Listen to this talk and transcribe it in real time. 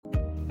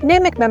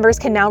NAMIC members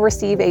can now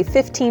receive a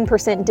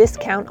 15%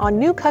 discount on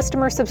new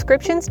customer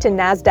subscriptions to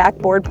NASDAQ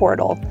Board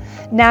Portal.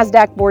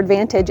 NASDAQ Board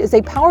Vantage is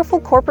a powerful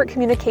corporate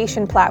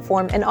communication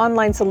platform and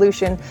online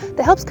solution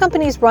that helps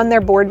companies run their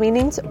board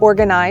meetings,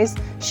 organize,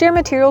 share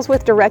materials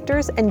with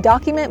directors, and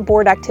document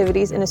board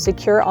activities in a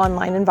secure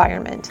online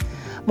environment.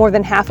 More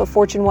than half of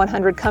Fortune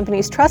 100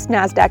 companies trust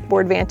NASDAQ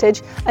Board Vantage,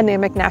 a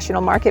NAMIC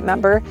National Market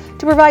member,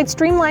 to provide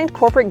streamlined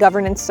corporate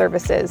governance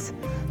services.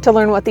 To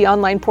learn what the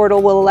online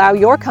portal will allow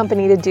your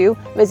company to do,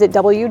 visit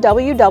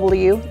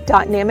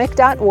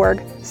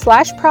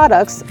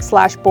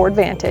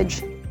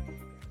www.namic.org/products/boardvantage.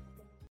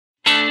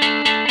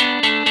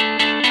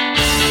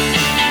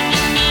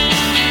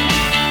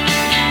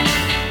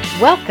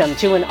 Welcome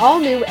to an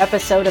all-new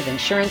episode of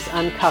Insurance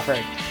Uncovered,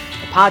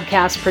 a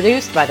podcast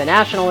produced by the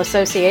National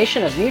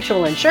Association of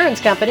Mutual Insurance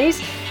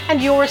Companies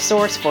and your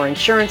source for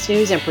insurance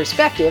news and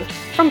perspective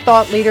from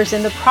thought leaders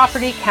in the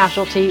property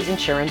casualty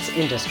insurance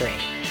industry.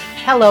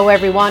 Hello,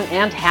 everyone,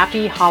 and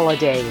happy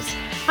holidays.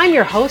 I'm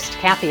your host,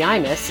 Kathy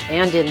Imus,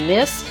 and in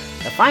this,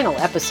 the final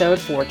episode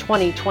for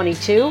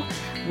 2022,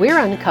 we're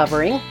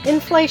uncovering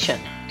inflation.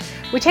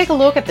 We take a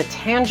look at the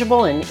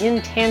tangible and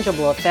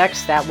intangible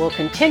effects that will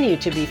continue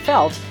to be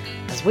felt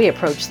as we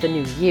approach the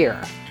new year.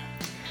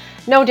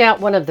 No doubt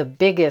one of the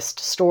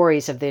biggest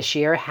stories of this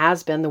year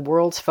has been the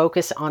world's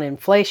focus on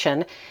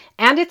inflation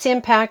and its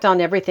impact on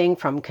everything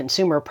from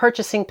consumer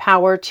purchasing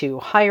power to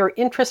higher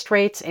interest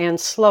rates and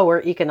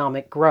slower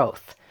economic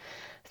growth.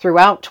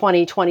 Throughout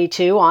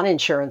 2022 on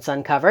Insurance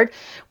Uncovered,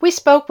 we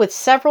spoke with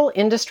several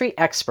industry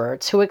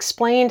experts who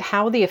explained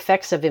how the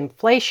effects of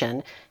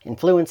inflation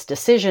influence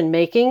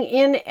decision-making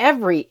in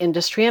every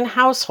industry and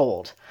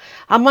household.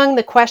 Among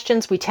the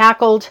questions we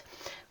tackled,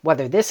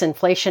 whether this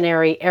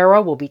inflationary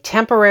era will be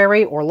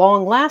temporary or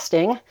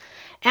long-lasting,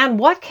 and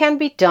what can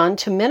be done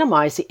to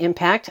minimize the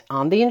impact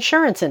on the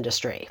insurance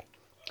industry.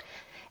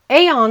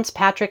 Aon's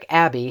Patrick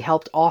Abbey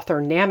helped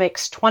author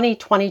NAMIC's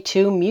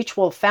 2022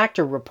 Mutual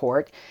Factor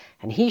Report,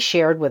 and he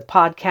shared with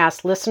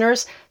podcast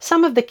listeners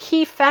some of the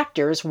key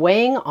factors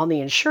weighing on the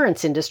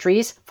insurance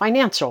industry's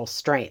financial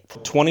strength.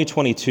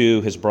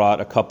 2022 has brought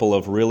a couple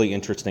of really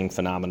interesting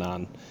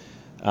phenomenon.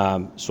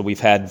 So we've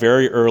had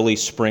very early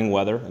spring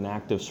weather, an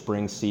active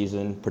spring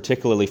season,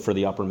 particularly for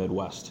the upper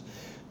Midwest.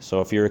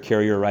 So if you're a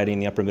carrier riding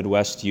the upper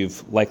Midwest,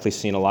 you've likely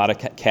seen a lot of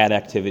cat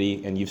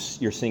activity, and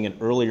you're seeing it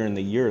earlier in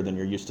the year than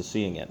you're used to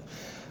seeing it.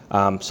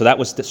 So that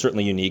was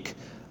certainly unique.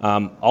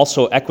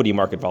 Also, equity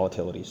market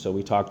volatility. So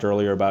we talked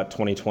earlier about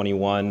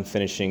 2021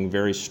 finishing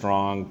very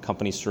strong,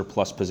 company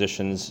surplus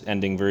positions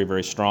ending very,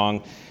 very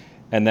strong.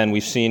 And then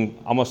we've seen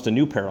almost a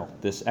new peril,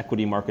 this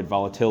equity market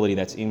volatility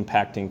that's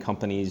impacting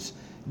companies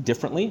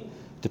differently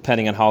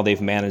depending on how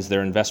they've managed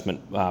their investment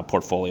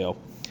portfolio.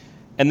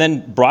 And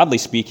then broadly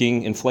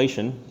speaking,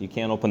 inflation. You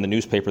can't open the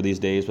newspaper these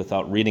days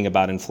without reading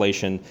about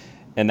inflation,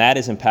 and that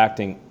is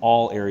impacting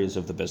all areas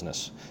of the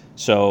business.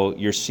 So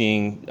you're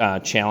seeing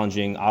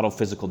challenging auto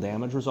physical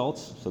damage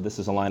results. So this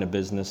is a line of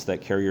business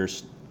that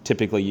carriers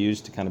typically use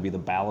to kind of be the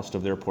ballast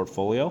of their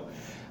portfolio.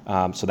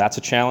 So that's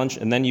a challenge.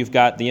 And then you've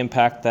got the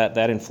impact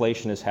that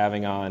inflation is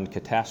having on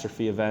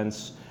catastrophe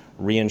events,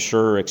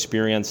 reinsurer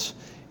experience,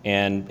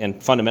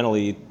 and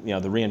fundamentally,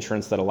 the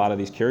reinsurance that a lot of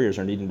these carriers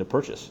are needing to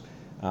purchase.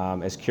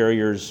 As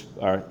carriers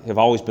have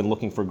always been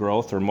looking for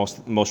growth, or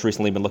most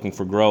recently been looking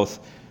for growth,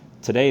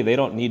 today they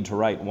don't need to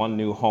write one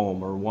new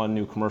home or one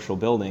new commercial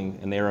building,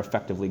 and they are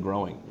effectively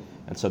growing.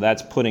 And so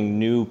that's putting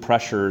new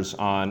pressures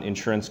on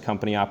insurance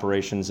company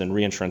operations and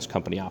reinsurance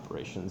company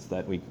operations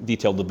that we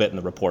detailed a bit in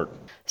the report.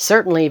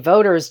 Certainly,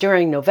 voters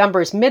during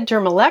November's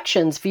midterm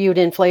elections viewed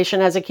inflation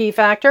as a key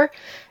factor.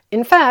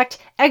 In fact,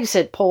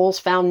 exit polls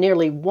found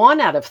nearly 1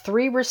 out of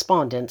 3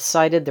 respondents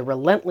cited the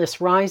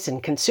relentless rise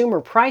in consumer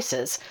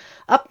prices,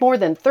 up more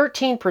than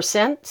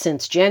 13%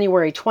 since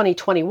January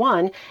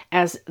 2021,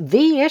 as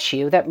the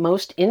issue that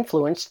most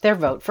influenced their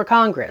vote for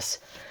Congress.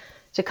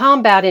 To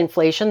combat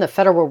inflation, the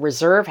Federal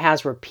Reserve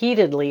has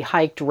repeatedly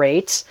hiked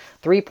rates,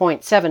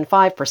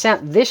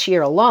 3.75% this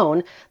year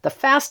alone, the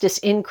fastest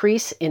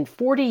increase in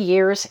 40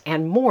 years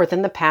and more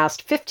than the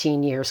past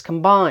 15 years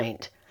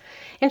combined.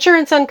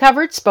 Insurance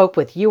Uncovered spoke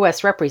with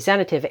U.S.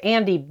 Representative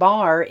Andy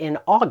Barr in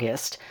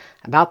August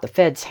about the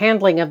Fed's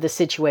handling of the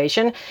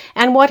situation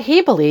and what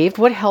he believed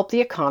would help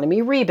the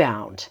economy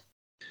rebound.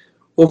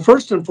 Well,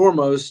 first and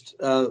foremost,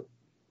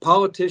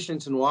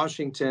 politicians in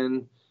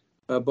Washington,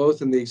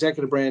 both in the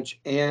executive branch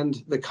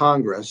and the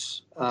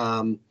Congress,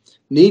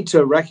 need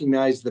to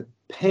recognize the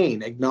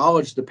pain,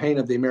 acknowledge the pain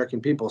of the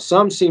American people.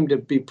 Some seem to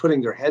be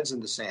putting their heads in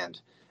the sand.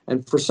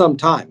 And for some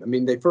time,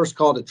 they first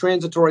called it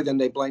transitory, then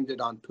they blamed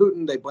it on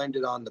Putin, they blamed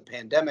it on the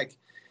pandemic,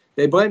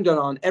 they blamed it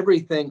on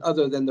everything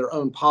other than their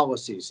own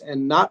policies,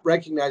 and not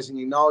recognizing,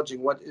 acknowledging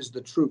what is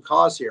the true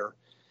cause here,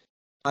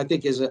 I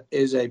think is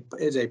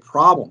a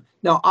problem.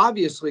 Now,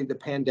 obviously, the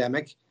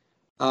pandemic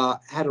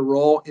had a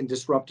role in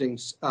disrupting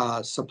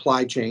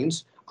supply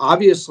chains.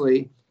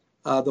 Obviously,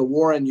 the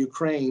war in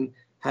Ukraine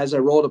has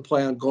a role to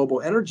play on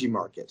global energy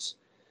markets.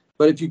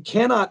 But if you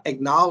cannot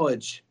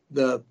acknowledge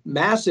the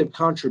massive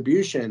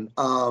contribution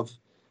of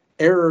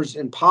errors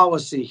in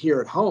policy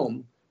here at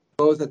home,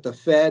 both at the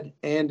Fed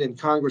and in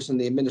Congress and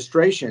the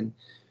administration,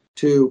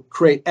 to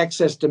create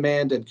excess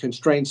demand and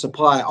constrain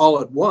supply all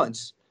at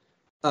once,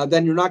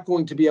 then you're not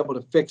going to be able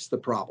to fix the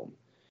problem.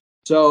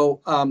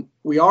 So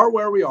we are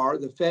where we are.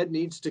 The Fed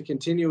needs to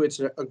continue its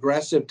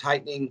aggressive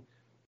tightening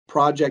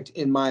project,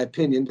 in my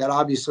opinion. That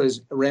obviously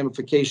has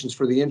ramifications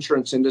for the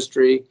insurance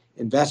industry,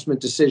 investment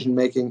decision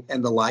making,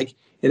 and the like.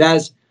 It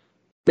has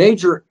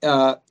major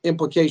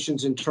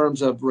implications in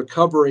terms of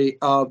recovery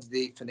of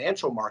the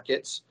financial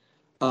markets.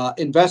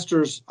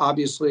 Investors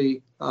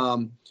obviously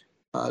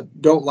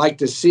don't like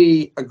to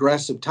see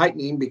aggressive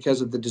tightening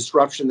because of the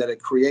disruption that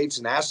it creates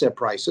in asset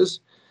prices.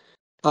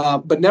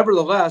 But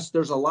nevertheless,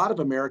 there's a lot of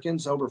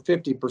Americans, over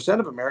 50%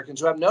 of Americans,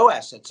 who have no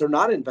assets. They're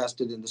not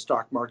invested in the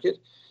stock market.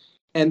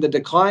 And the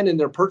decline in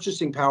their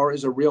purchasing power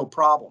is a real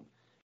problem.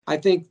 I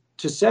think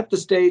to set the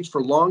stage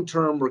for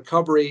long-term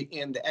recovery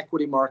in the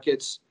equity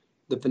markets,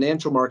 the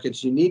financial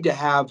markets, you need to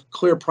have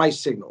clear price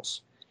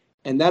signals.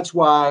 And that's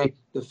why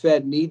the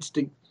Fed needs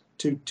to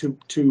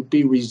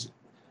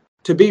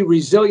be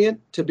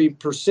resilient, to be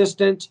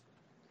persistent,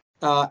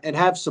 and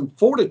have some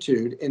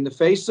fortitude in the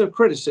face of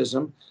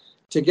criticism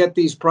to get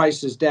these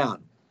prices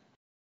down.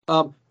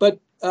 But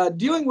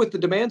dealing with the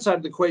demand side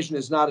of the equation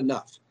is not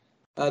enough.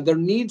 There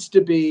needs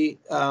to be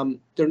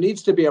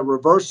a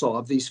reversal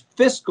of these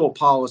fiscal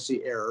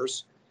policy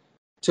errors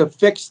to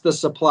fix the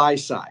supply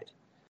side.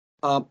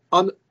 On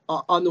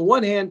the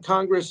one hand,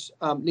 Congress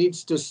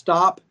needs to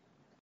stop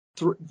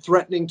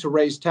threatening to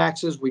raise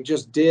taxes. We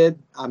just did.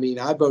 I mean,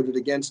 I voted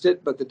against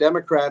it, but the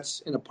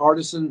Democrats, in a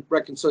partisan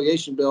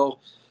reconciliation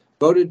bill,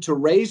 voted to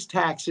raise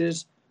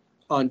taxes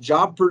on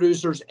job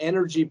producers,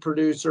 energy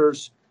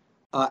producers,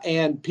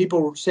 and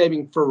people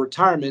saving for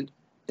retirement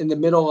in the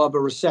middle of a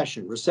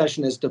recession.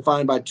 Recession is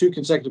defined by 2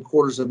 consecutive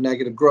quarters of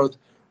negative growth,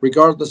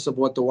 regardless of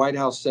what the White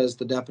House says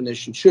the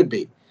definition should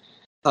be.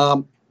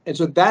 And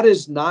so that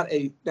is not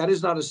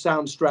a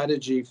sound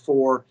strategy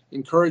for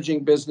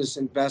encouraging business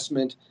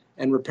investment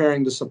and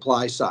repairing the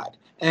supply side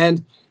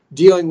and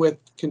dealing with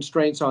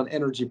constraints on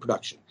energy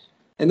production.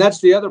 And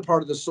that's the other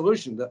part of the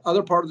solution. The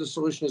other part of the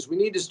solution is we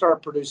need to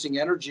start producing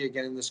energy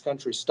again in this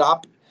country.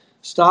 Stop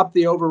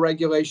the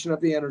overregulation of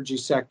the energy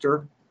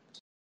sector,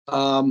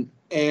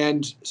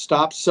 and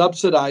stop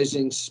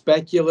subsidizing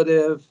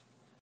speculative,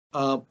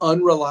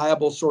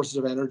 unreliable sources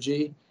of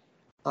energy.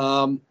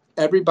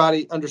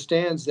 Everybody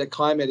understands that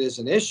climate is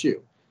an issue.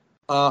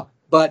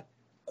 But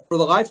for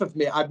the life of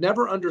me, I've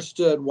never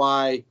understood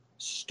why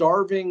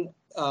starving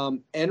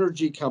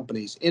energy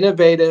companies,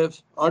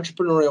 innovative,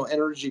 entrepreneurial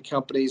energy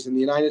companies in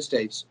the United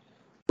States,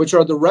 which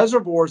are the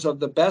reservoirs of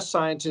the best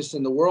scientists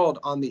in the world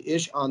on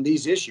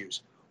these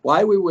issues,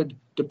 why we would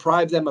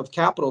deprive them of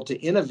capital to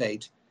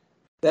innovate,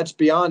 that's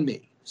beyond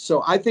me.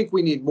 So I think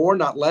we need more,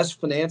 not less,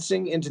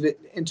 financing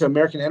into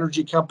American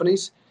energy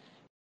companies.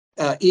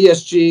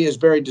 ESG is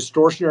very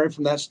distortionary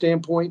from that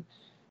standpoint.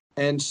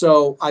 And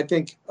so I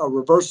think a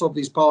reversal of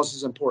these policies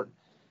is important.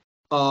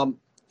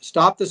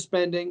 Stop the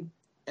spending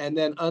and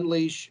then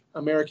unleash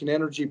American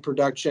energy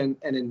production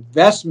and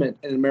investment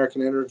in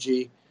American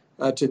energy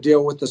to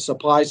deal with the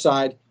supply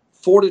side.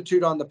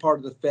 Fortitude on the part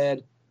of the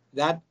Fed.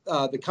 That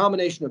the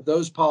combination of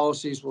those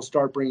policies will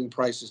start bringing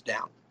prices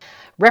down.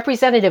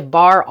 Representative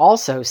Barr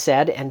also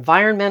said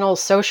environmental,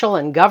 social,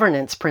 and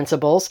governance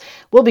principles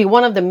will be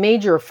one of the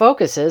major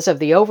focuses of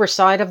the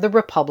oversight of the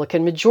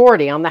Republican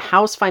majority on the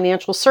House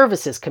Financial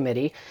Services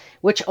Committee,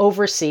 which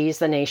oversees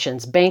the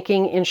nation's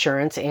banking,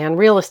 insurance, and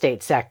real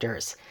estate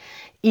sectors.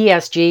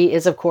 ESG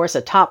is, of course,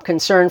 a top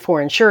concern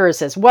for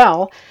insurers as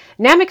well.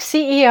 NAMIC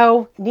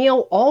CEO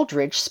Neil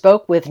Aldrich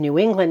spoke with New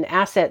England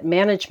Asset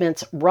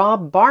Management's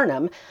Rob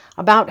Barnum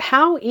about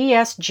how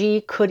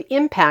ESG could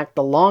impact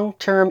the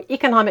long-term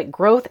economic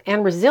growth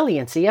and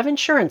resiliency of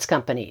insurance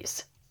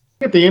companies.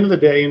 At the end of the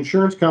day,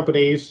 insurance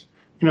companies,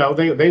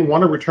 they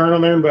want a return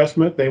on their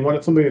investment. They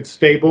want something that's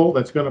stable,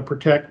 that's going to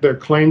protect their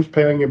claims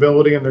paying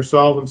ability and their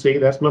solvency.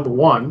 That's number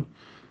one.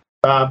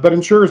 But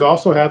insurers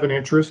also have an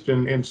interest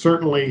in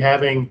certainly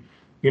having,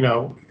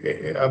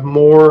 a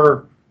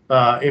more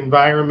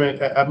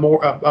environment,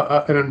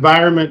 an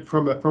environment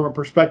from a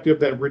perspective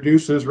that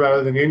reduces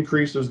rather than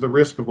increases the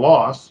risk of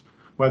loss,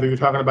 whether you're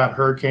talking about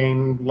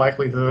hurricane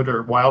likelihood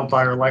or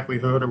wildfire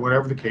likelihood or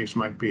whatever the case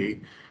might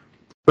be.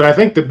 But I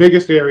think the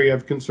biggest area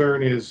of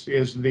concern is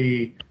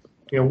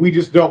we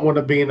just don't want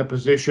to be in a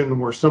position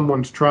where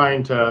someone's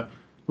trying to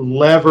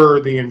lever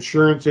the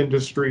insurance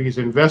industry's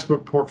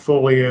investment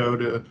portfolio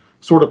to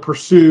sort of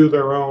pursue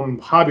their own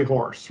hobby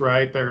horse,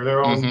 right?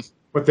 Their own,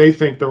 what they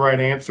think the right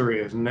answer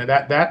is. And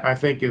that I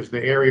think is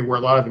the area where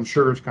a lot of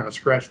insurers kind of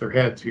scratch their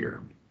heads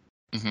here.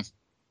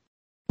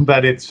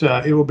 But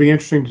it will be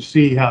interesting to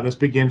see how this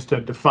begins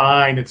to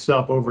define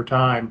itself over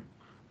time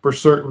for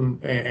certain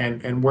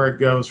and where it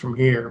goes from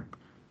here.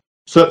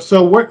 So as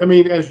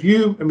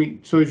you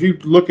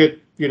look at,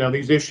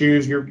 these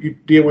issues, you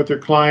deal with your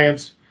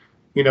clients,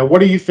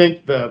 what do you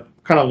think the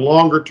kind of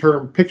longer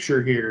term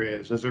picture here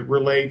is as it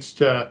relates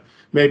to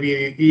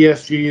maybe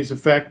ESG's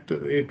effect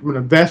from an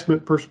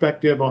investment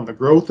perspective on the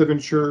growth of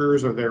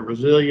insurers or their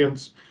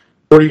resilience?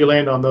 Where do you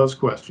land on those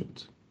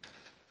questions?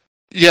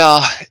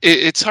 Yeah,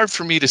 it's hard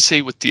for me to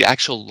say what the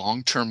actual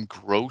long-term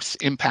growth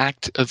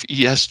impact of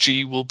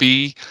ESG will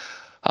be.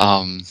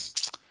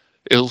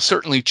 It'll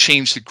certainly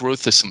change the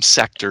growth of some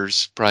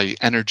sectors, probably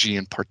energy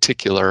in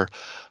particular.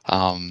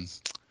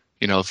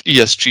 If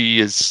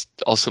ESG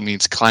also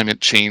means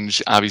climate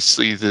change,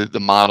 obviously the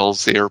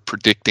models, they are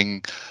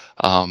predicting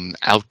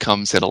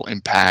outcomes that'll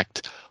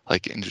impact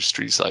like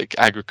industries like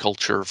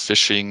agriculture,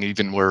 fishing,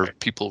 even where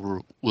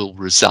people will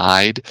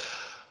reside.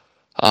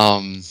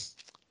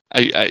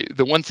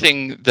 The one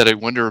thing that I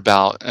wonder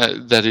about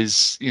that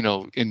is,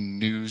 in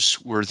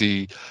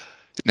newsworthy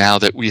now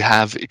that we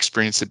have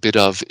experienced a bit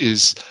of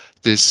is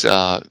this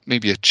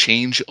maybe a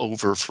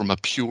changeover from a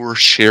pure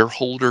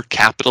shareholder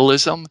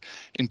capitalism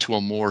into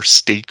a more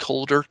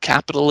stakeholder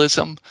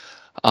capitalism.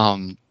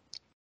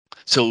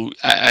 So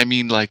I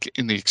mean, like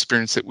in the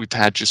experience that we've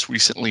had just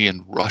recently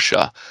in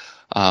Russia.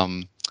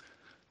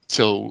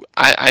 So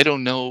I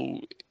don't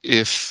know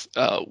if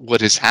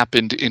what has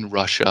happened in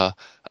Russia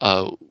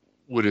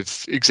would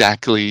have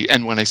exactly,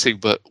 and when I say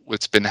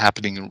what's been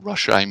happening in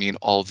Russia, I mean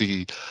all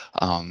the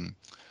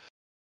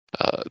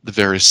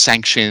various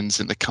sanctions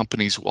and the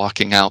companies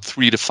walking out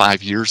 3 to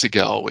 5 years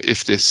ago,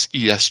 if this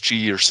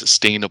ESG or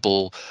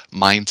sustainable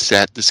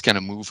mindset, this kind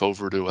of move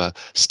over to a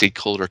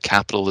stakeholder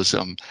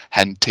capitalism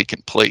hadn't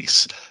taken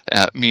place,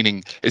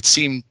 meaning it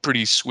seemed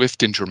pretty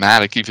swift and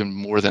dramatic, even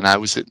more than I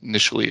was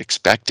initially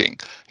expecting.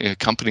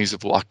 Companies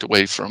have walked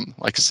away from,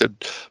 like I said,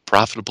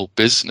 profitable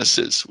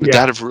businesses. Would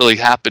that have really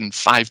happened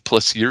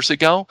 5+ years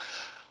ago?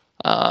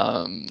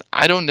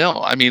 I don't know.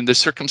 I mean, the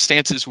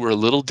circumstances were a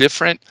little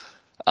different.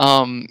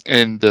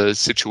 And the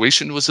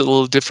situation was a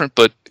little different,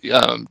 but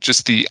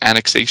just the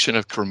annexation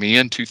of Crimea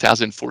in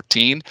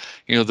 2014,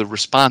 the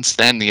response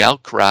then, the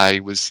outcry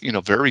was,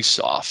 very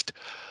soft.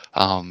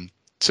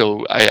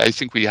 So I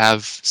think we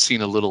have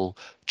seen a little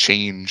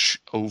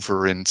change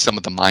over in some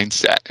of the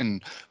mindset.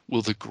 And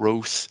will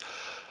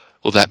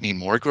that mean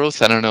more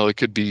growth? I don't know. It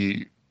could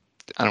be,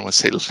 I don't want to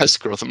say less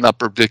growth. I'm not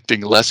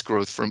predicting less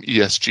growth from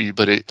ESG,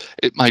 but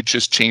it might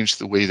just change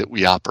the way that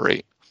we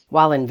operate.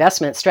 While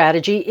investment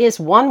strategy is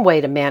one way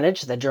to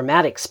manage the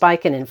dramatic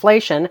spike in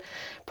inflation,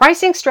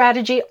 pricing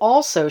strategy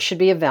also should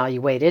be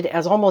evaluated,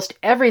 as almost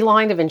every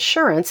line of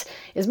insurance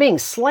is being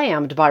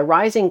slammed by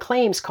rising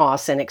claims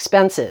costs and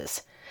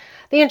expenses.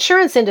 The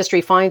insurance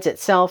industry finds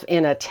itself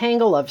in a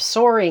tangle of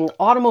soaring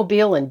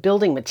automobile and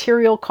building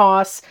material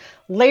costs,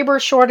 labor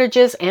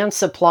shortages, and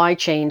supply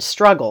chain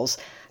struggles,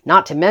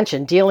 not to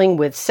mention dealing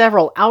with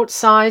several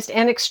outsized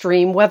and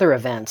extreme weather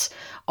events,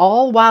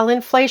 all while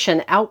inflation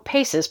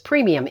outpaces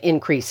premium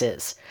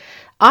increases.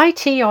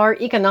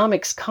 ITR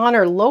Economics'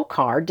 Connor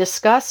Lokar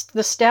discussed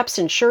the steps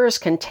insurers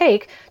can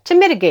take to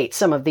mitigate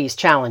some of these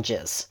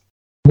challenges.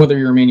 Whether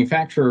you're a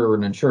manufacturer or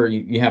an insurer,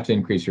 you have to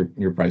increase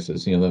your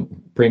prices. The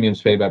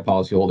premiums paid by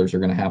policyholders are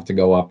going to have to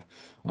go up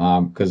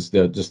because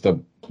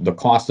the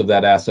cost of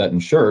that asset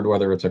insured,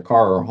 whether it's a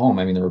car or a home,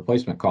 I mean, the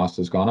replacement cost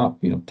has gone up,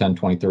 10,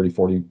 20, 30,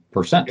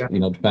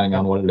 40%, depending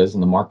on what it is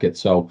in the market.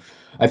 So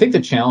I think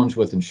the challenge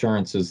with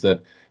insurance is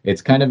that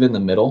it's kind of in the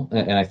middle.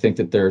 And I think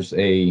that there's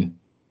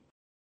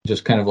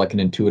just kind of like an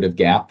intuitive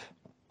gap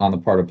on the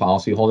part of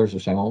policyholders. They're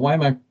saying, well, why are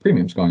my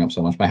premiums going up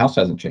so much? My house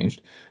hasn't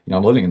changed.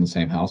 I'm living in the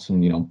same house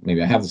and,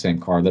 maybe I have the same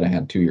car that I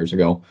had 2 years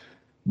ago,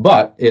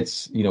 but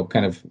it's,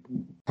 kind of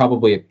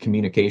probably a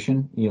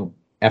communication,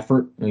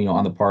 effort,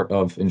 on the part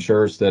of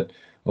insurers that,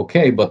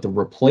 okay, but the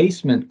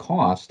replacement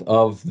cost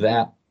of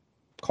that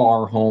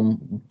car,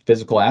 home,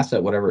 physical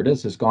asset, whatever it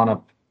is, has gone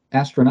up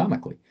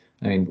astronomically.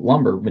 I mean,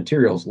 lumber,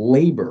 materials,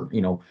 labor,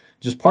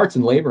 just parts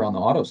and labor on the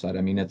auto side.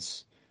 I mean,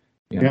 it's,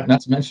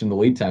 not to mention the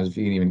lead times if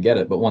you can even get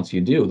it, but once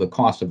you do, the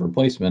cost of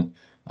replacement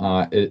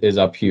is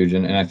up huge.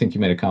 And I think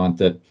you made a comment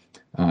that,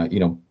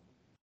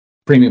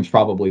 premiums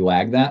probably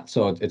lag that.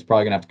 So it's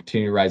probably going to have to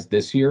continue to rise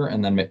this year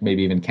and then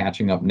maybe even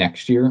catching up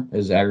next year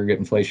as aggregate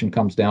inflation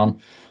comes down.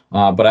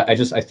 But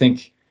I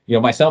think,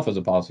 myself as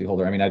a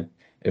policyholder, I mean,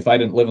 if I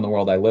didn't live in the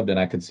world I lived in,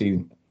 I could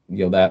see,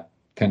 that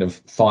kind of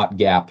thought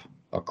gap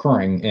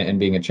occurring and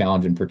being a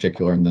challenge in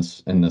particular in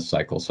this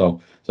cycle. So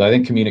I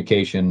think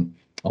communication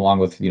along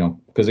with,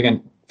 because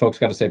again, folks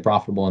got to stay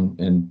profitable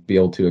and be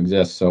able to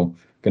exist. So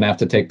going to have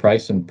to take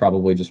price and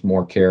probably just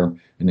more care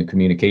in the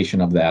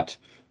communication of that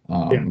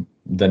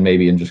than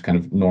maybe in just kind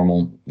of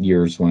normal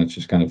years when it's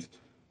just kind of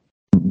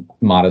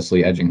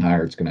modestly edging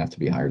higher. It's going to have to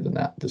be higher than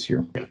that this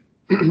year.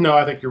 No,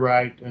 I think you're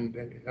right.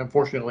 And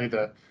unfortunately,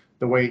 the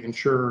way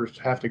insurers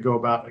have to go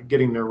about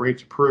getting their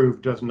rates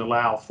approved doesn't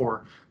allow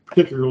for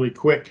particularly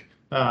quick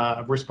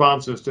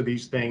responses to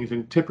these things.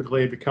 And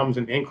typically it becomes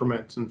in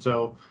increments. And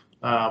so,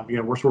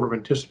 we're sort of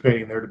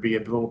anticipating there to be a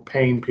little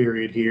pain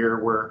period here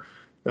where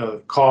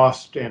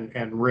cost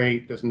and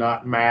rate does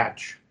not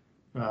match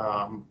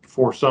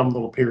for some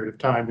little period of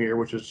time here,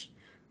 which is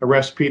a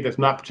recipe that's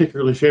not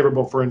particularly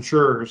favorable for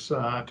insurers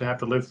to have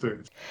to live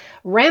through.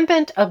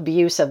 Rampant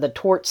abuse of the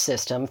tort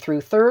system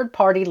through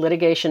third-party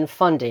litigation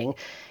funding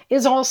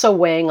is also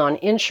weighing on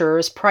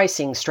insurers'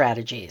 pricing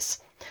strategies.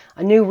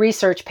 A new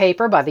research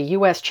paper by the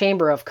U.S.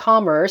 Chamber of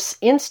Commerce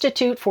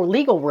Institute for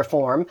Legal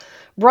Reform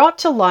brought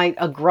to light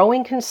a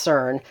growing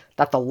concern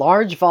that the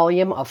large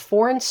volume of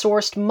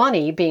foreign-sourced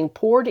money being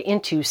poured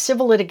into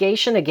civil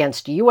litigation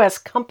against U.S.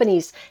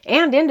 companies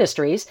and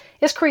industries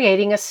is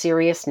creating a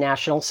serious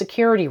national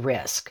security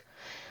risk.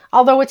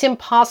 Although it's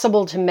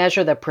impossible to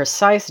measure the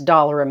precise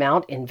dollar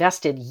amount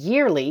invested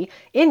yearly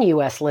in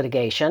U.S.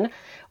 litigation,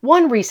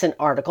 one recent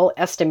article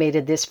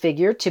estimated this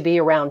figure to be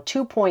around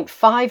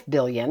 $2.5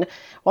 billion,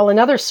 while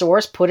another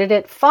source put it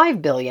at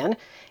 $5 billion,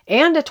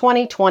 and a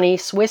 2020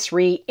 Swiss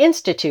Re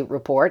Institute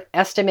report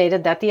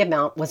estimated that the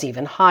amount was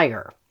even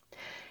higher.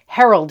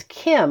 Harold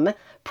Kim,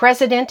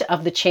 president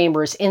of the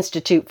Chamber's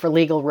Institute for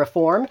Legal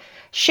Reform,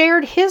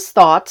 shared his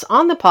thoughts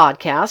on the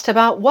podcast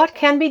about what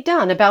can be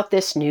done about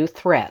this new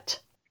threat.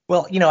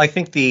 Well, I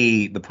think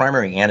the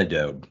primary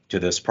antidote to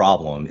this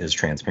problem is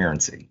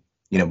transparency.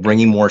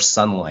 Bringing more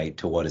sunlight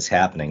to what is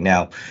happening.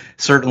 Now,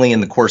 certainly in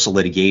the course of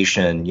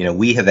litigation,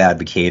 we have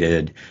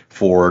advocated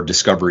for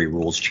discovery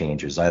rules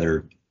changes,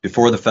 either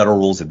before the Federal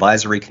Rules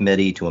Advisory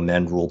Committee to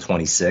amend Rule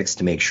 26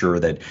 to make sure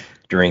that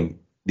during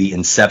the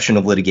inception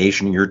of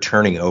litigation, you're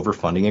turning over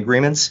funding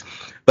agreements.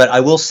 But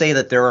I will say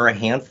that there are a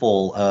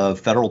handful of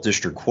federal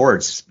district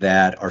courts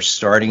that are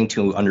starting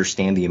to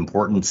understand the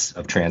importance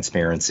of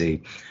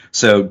transparency.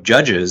 So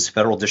judges,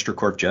 federal district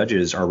court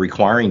judges, are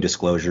requiring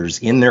disclosures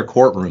in their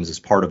courtrooms as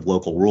part of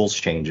local rules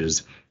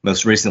changes.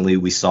 Most recently,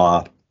 we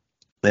saw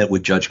that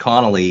with Judge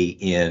Connolly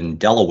in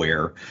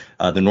Delaware.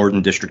 The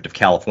Northern District of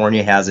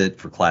California has it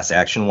for class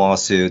action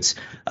lawsuits,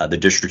 the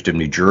District of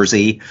New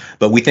Jersey.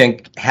 But we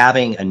think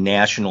having a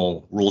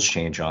national rules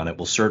change on it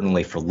will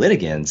certainly, for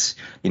litigants,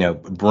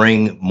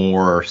 bring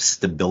more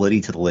stability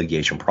to the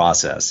litigation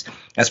process.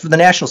 As for the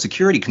national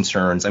security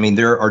concerns,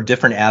 there are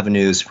different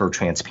avenues for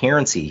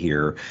transparency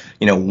here.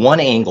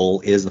 One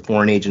angle is the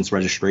Foreign Agents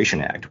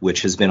Registration Act,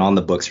 which has been on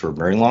the books for a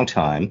very long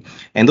time,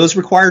 and those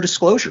require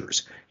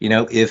disclosures.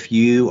 If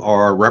you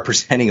are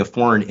representing a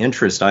foreign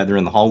interest, either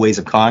in the hallways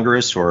of Congress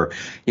or,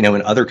 in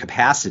other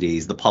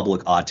capacities, the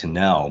public ought to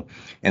know.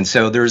 And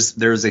so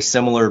there's a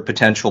similar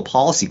potential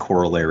policy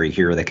corollary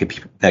here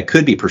that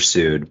could be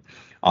pursued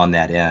on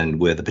that end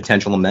with a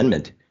potential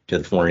amendment to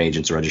the Foreign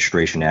Agents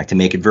Registration Act to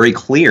make it very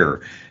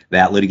clear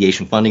that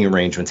litigation funding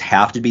arrangements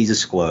have to be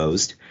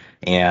disclosed.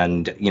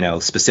 And,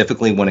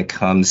 specifically when it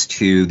comes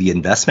to the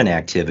investment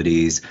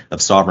activities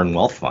of sovereign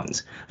wealth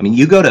funds.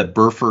 You go to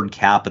Burford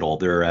Capital,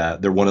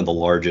 they're one of the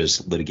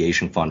largest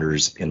litigation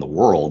funders in the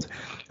world.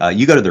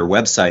 You go to their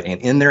website, and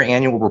in their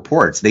annual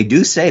reports, they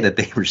do say that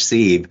they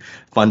receive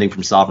funding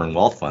from sovereign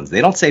wealth funds.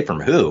 They don't say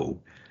from who,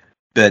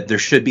 but there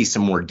should be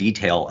some more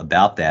detail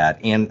about that.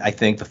 And I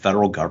think the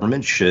federal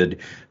government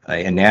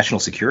and national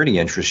security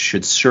interests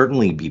should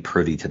certainly be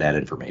privy to that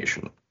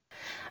information.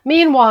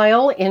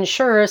 Meanwhile,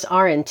 insurers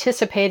are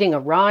anticipating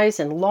a rise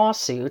in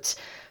lawsuits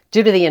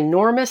due to the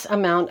enormous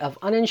amount of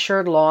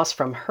uninsured loss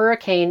from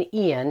Hurricane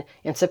Ian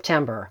in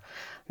September.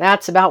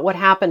 That's about what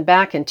happened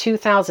back in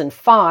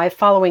 2005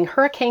 following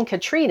Hurricane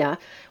Katrina,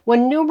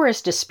 when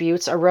numerous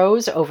disputes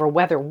arose over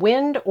whether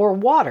wind or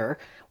water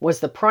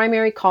was the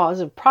primary cause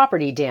of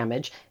property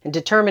damage in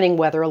determining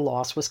whether a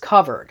loss was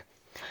covered.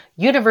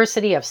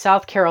 University of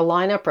South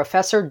Carolina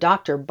professor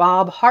Dr.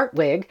 Bob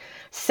Hartwig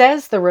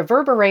says the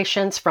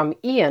reverberations from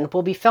Ian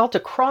will be felt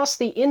across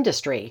the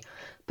industry,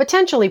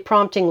 potentially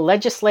prompting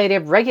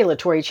legislative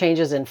regulatory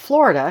changes in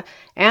Florida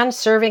and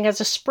serving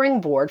as a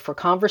springboard for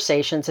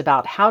conversations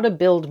about how to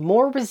build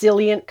more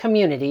resilient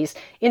communities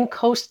in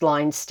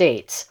coastline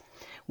states.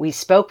 We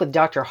spoke with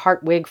Dr.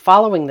 Hartwig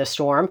following the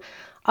storm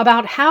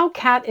about how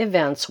cat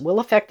events will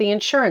affect the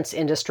insurance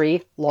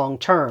industry long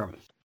term.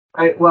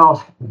 Right.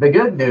 Well, the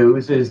good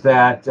news is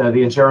that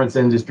the insurance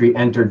industry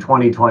entered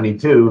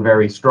 2022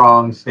 very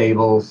strong,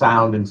 stable,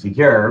 sound, and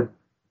secure.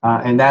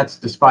 And that's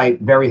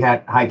despite very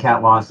high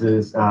cat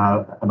losses,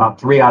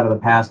 about 3 out of the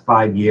past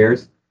 5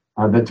 years,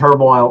 the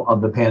turmoil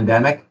of the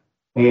pandemic.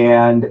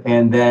 And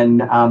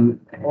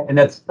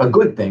that's a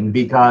good thing,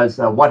 because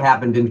what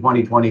happened in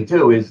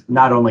 2022 is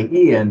not only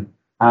Ian,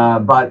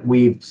 but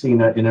we've seen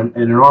an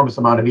enormous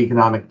amount of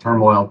economic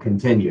turmoil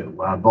continue,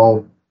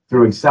 both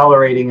through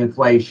accelerating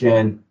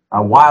inflation,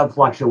 wild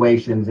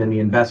fluctuations in the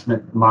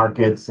investment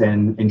markets,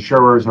 and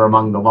insurers are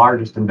among the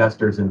largest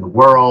investors in the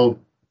world.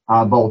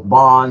 Both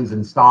bonds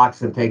and stocks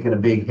have taken a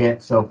big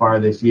hit so far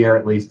this year,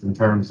 at least in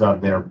terms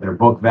of their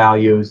book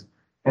values.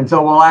 And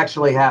so we'll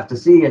actually have to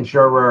see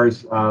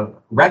insurers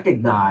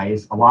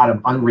recognize a lot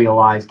of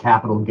unrealized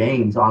capital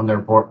gains on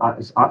their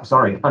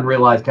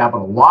unrealized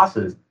capital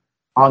losses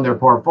on their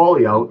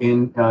portfolio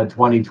in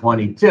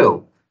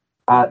 2022.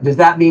 Does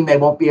that mean they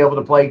won't be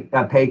able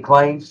to pay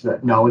claims?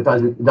 No, it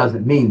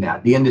doesn't mean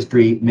that. The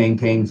industry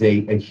maintains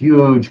a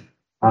huge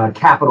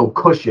capital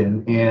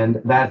cushion, and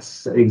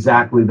that's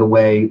exactly the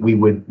way we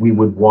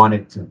would want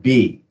it to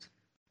be.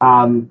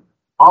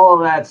 All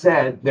of that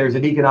said, there's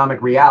an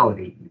economic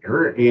reality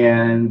here,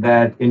 and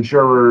that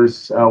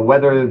insurers,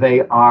 whether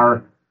they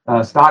are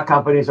stock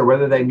companies or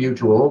whether they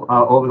mutual,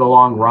 over the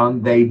long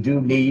run, they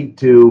do need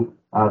to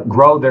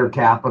grow their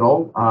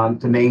capital,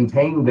 to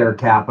maintain their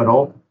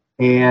capital.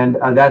 And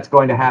that's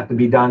going to have to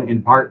be done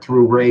in part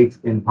through rates,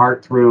 in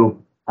part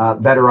through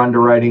better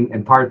underwriting,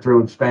 in part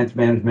through expense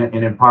management,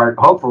 and in part,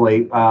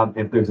 hopefully,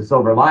 if there's a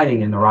silver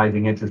lining in the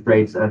rising interest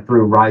rates,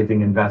 through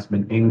rising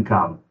investment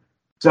income.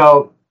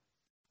 So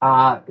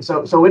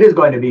it is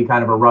going to be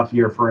kind of a rough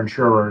year for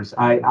insurers.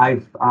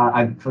 I've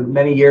for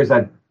many years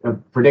I've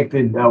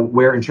predicted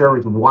where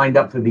insurers would wind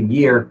up for the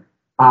year,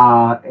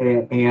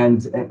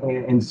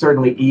 and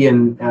certainly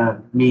Ian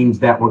means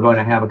that we're going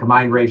to have a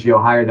combined ratio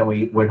higher than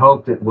we would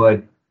hoped it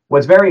would.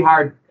 What's very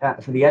hard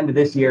for the end of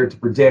this year to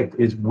predict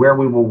is where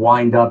we will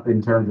wind up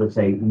in terms of,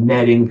 say,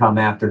 net income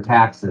after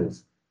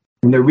taxes.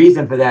 And the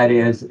reason for that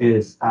is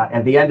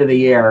at the end of the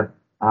year,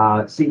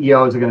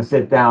 CEOs are going to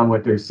sit down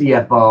with their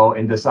CFO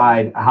and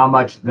decide how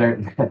much they're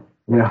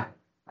going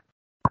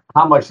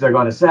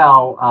to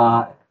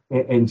sell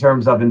in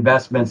terms of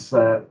investments,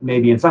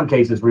 maybe in some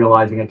cases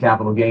realizing a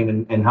capital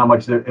gain, and how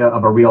much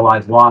of a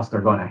realized loss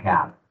they're going to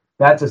have.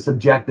 That's a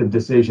subjective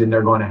decision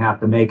they're going to have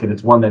to make, and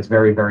it's one that's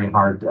very, very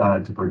hard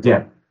to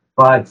predict.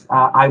 But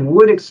I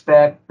would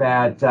expect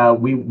that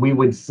we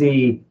would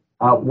see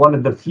one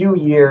of the few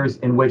years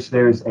in which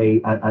there's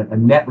a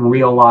net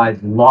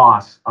realized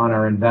loss on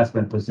our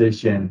investment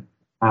position.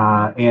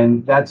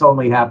 And that's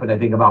only happened, I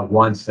think, about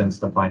once since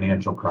the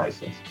financial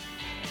crisis.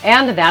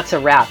 And that's a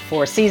wrap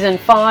for Season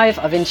 5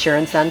 of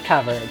Insurance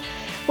Uncovered.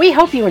 We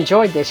hope you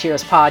enjoyed this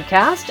year's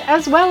podcast,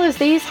 as well as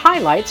these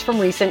highlights from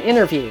recent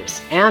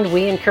interviews. And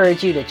we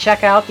encourage you to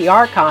check out the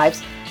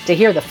archives to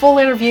hear the full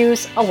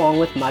interviews, along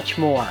with much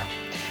more.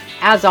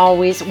 As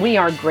always, we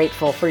are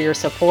grateful for your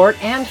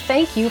support, and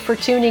thank you for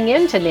tuning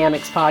in to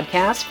NAMIC's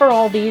podcast for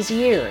all these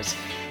years.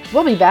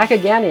 We'll be back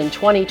again in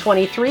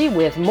 2023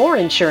 with more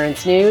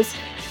insurance news.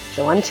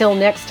 So until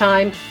next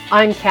time,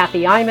 I'm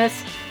Kathy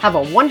Imus. Have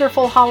a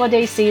wonderful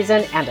holiday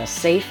season and a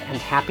safe and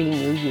happy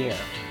new year.